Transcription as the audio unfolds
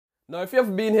Now, if you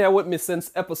have been here with me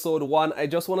since episode one, I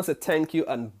just want to say thank you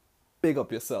and big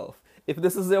up yourself. If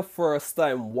this is your first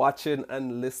time watching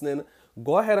and listening,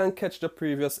 go ahead and catch the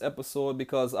previous episode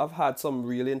because I've had some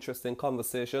really interesting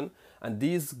conversation and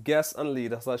these guests and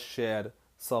leaders have shared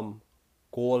some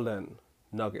golden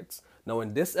nuggets. Now,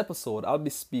 in this episode, I'll be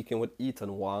speaking with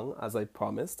Ethan Wang, as I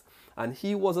promised, and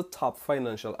he was a top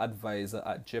financial advisor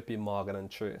at JP Morgan and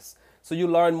Chase. So you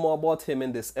learn more about him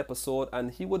in this episode,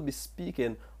 and he would be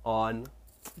speaking on.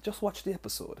 Just watch the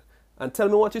episode and tell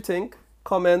me what you think.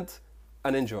 Comment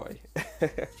and enjoy.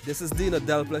 This is Dino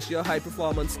Delplesh, your high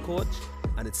performance coach,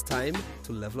 and it's time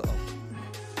to level up.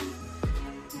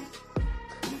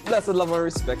 Blessed love and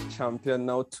respect, champion.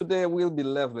 Now, today we'll be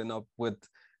leveling up with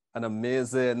an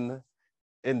amazing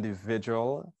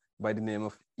individual by the name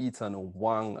of Ethan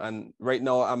Wang. And right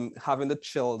now I'm having the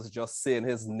chills just saying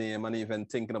his name and even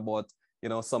thinking about,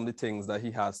 some of the things that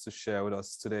he has to share with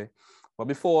us today. But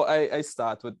before I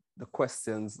start with the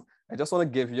questions, I just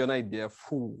want to give you an idea of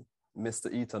who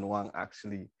Mr. Ethan Wang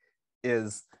actually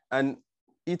is. And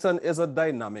Ethan is a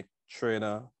dynamic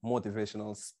trainer,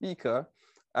 motivational speaker,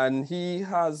 and he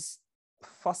has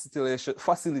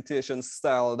facilitation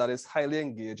style that is highly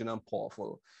engaging and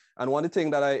powerful. And one of the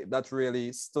things that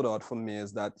really stood out for me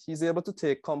is that he's able to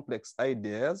take complex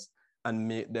ideas and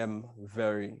make them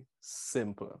very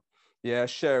simple. Yeah,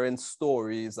 sharing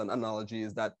stories and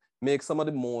analogies that make some of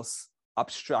the most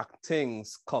abstract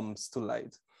things comes to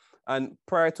light. And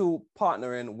prior to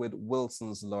partnering with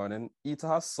Wilson's Learning, Ethan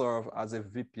has served as a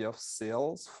VP of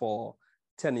sales for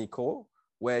Tenneco,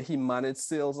 where he managed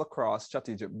sales across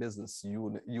strategic business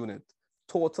unit,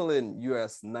 totaling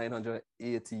US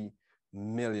 980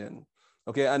 million.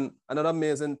 Okay, and another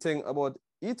amazing thing about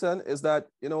Ethan is that,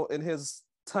 in his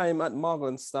time at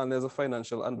Morgan Stanley as a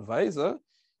financial advisor,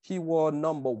 he was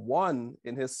 #1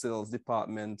 in his sales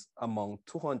department among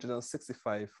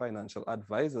 265 financial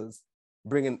advisors,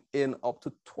 bringing in up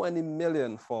to 20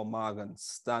 million for Morgan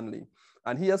Stanley.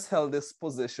 And he has held this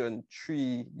position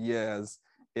 3 years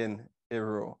in a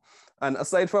row. And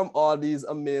aside from all this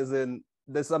amazing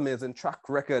track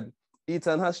record,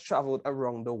 Ethan has traveled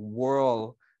around the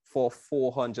world for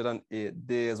 408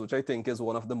 days, which I think is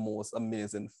one of the most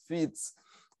amazing feats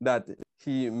that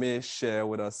he may share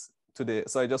with us today.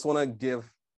 So I just want to give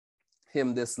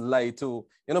him this light to,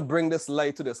 bring this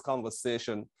light to this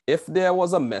conversation. If there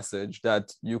was a message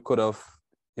that you could have,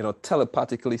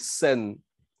 telepathically sent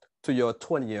to your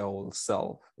 20-year-old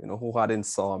self, who had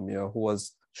insomnia, who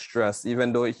was stressed,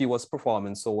 even though he was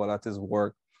performing so well at his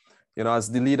work,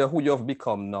 as the leader who you have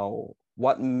become now,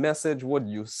 what message would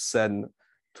you send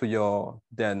to your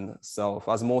then self?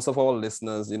 As most of our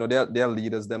listeners, they're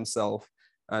leaders themselves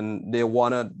and they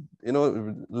want to,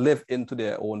 live into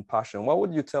their own passion. What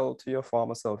would you tell to your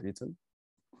former self, Ethan?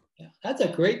 Yeah, that's a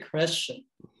great question.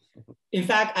 In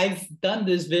fact, I've done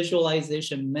this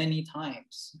visualization many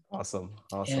times. Awesome.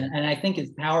 And I think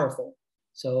it's powerful.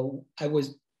 So I would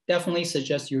definitely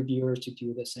suggest your viewers to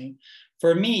do the same.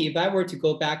 For me, if I were to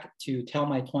go back to tell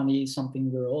my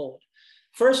 20-something-year-old,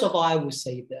 first of all, I would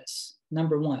say this.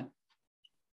 Number one,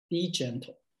 be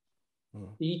gentle.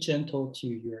 Be gentle to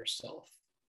yourself.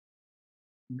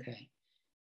 Okay.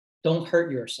 Don't hurt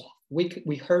yourself.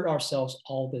 We hurt ourselves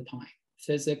all the time,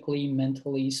 physically,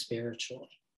 mentally, spiritually,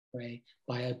 right?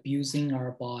 By abusing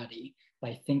our body,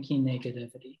 by thinking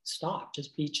negativity. Stop,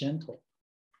 just be gentle.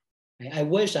 I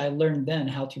wish I learned then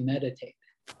how to meditate,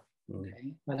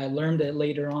 okay? But I learned it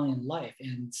later on in life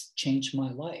and it's changed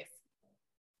my life,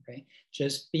 okay?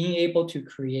 Just being able to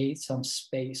create some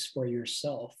space for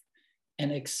yourself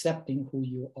and accepting who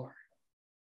you are.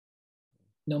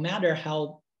 No matter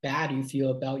how bad you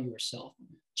feel about yourself,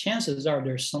 chances are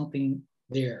there's something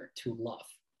there to love.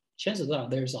 Chances are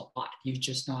there's a lot, you're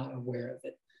just not aware of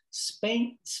it.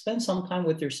 Spend some time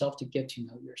with yourself to get to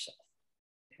know yourself.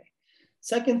 Okay.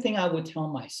 Second thing I would tell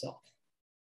myself,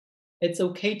 it's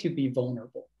okay to be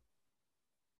vulnerable.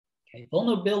 Okay.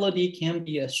 Vulnerability can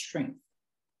be a strength,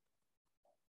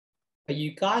 but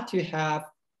you got to have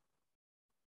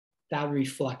that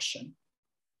reflection.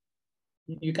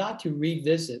 You got to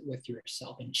revisit with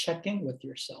yourself and check in with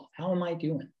yourself. How am I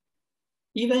doing?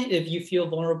 Even if you feel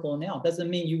vulnerable now, doesn't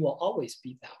mean you will always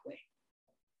be that way.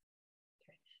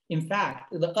 Okay. In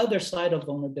fact, the other side of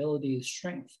vulnerability is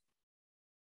strength.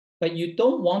 But you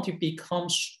don't want to become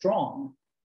strong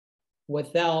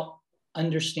without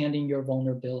understanding your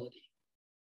vulnerability.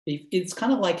 It's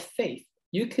kind of like faith.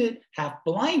 You could have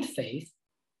blind faith,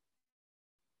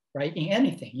 right, in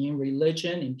anything, in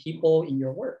religion, in people, in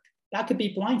your work. That could be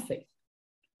blind faith.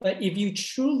 But if you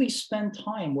truly spend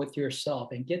time with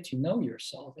yourself and get to know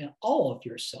yourself and all of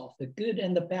yourself, the good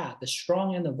and the bad, the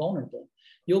strong and the vulnerable,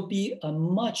 you'll be a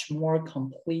much more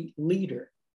complete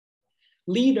leader.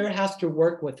 Leader has to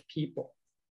work with people,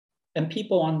 and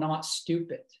people are not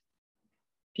stupid.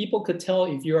 People could tell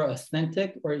if you're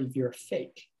authentic or if you're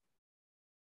fake.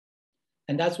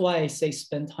 And that's why I say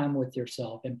spend time with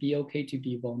yourself and be okay to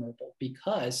be vulnerable,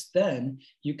 because then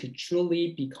you could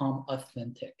truly become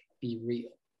authentic, be real.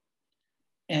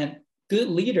 And good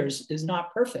leaders is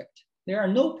not perfect. There are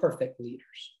no perfect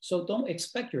leaders. So don't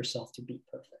expect yourself to be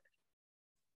perfect.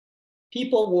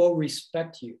 People will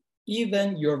respect you,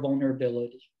 even your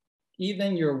vulnerability,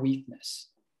 even your weakness,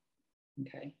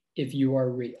 okay, if you are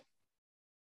real.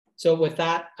 So with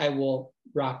that, I will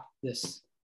wrap this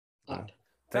up.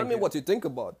 Tell me what you think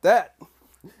about that.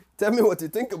 Tell me what you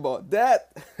think about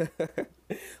that.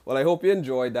 Well, I hope you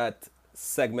enjoyed that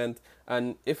segment.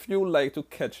 And if you like to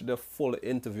catch the full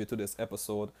interview to this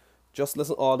episode, just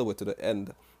listen all the way to the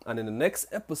end. And in the next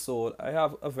episode, I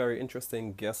have a very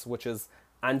interesting guest, which is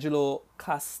Angelo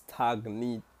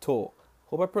Castagnito.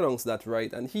 Hope I pronounced that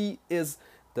right. And he is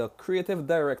the creative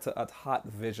director at Heart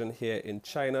Vision here in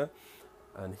China.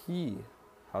 And he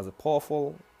has a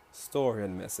powerful story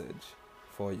and message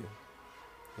for you.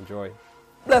 Enjoy.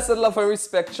 Blessed love and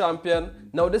respect,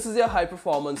 champion. Now, this is your high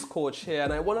performance coach here,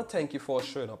 and I want to thank you for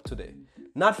showing up today.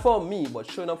 Not for me, but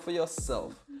showing up for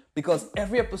yourself. Because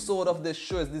every episode of this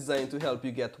show is designed to help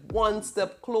you get one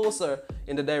step closer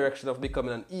in the direction of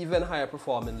becoming an even higher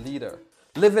performing leader.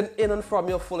 Living in and from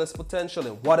your fullest potential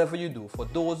in whatever you do, for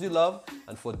those you love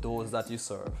and for those that you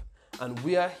serve. And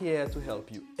we are here to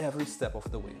help you every step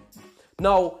of the way.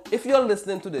 Now, if you're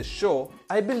listening to this show,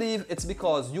 I believe it's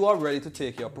because you are ready to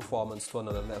take your performance to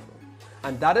another level.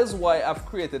 And that is why I've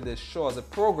created this show as a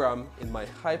program in my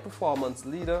high performance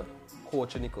leader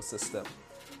coaching ecosystem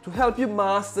to help you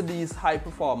master these high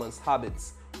performance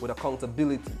habits with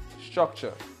accountability,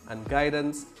 structure, and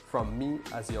guidance from me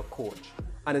as your coach.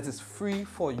 And it is free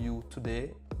for you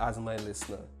today as my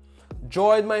listener.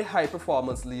 Join my high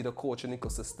performance leader coaching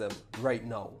ecosystem right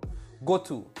now. Go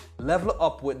to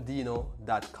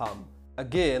levelupwithdino.com.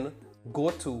 Again,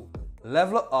 go to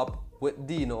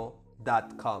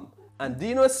levelupwithdino.com. And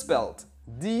Dino is spelled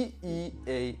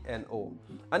D-E-A-N-O.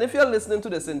 And if you're listening to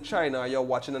this in China or you're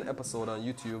watching an episode on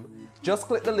YouTube, just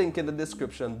click the link in the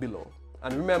description below.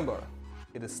 And remember,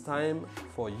 it is time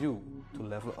for you to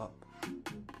level up.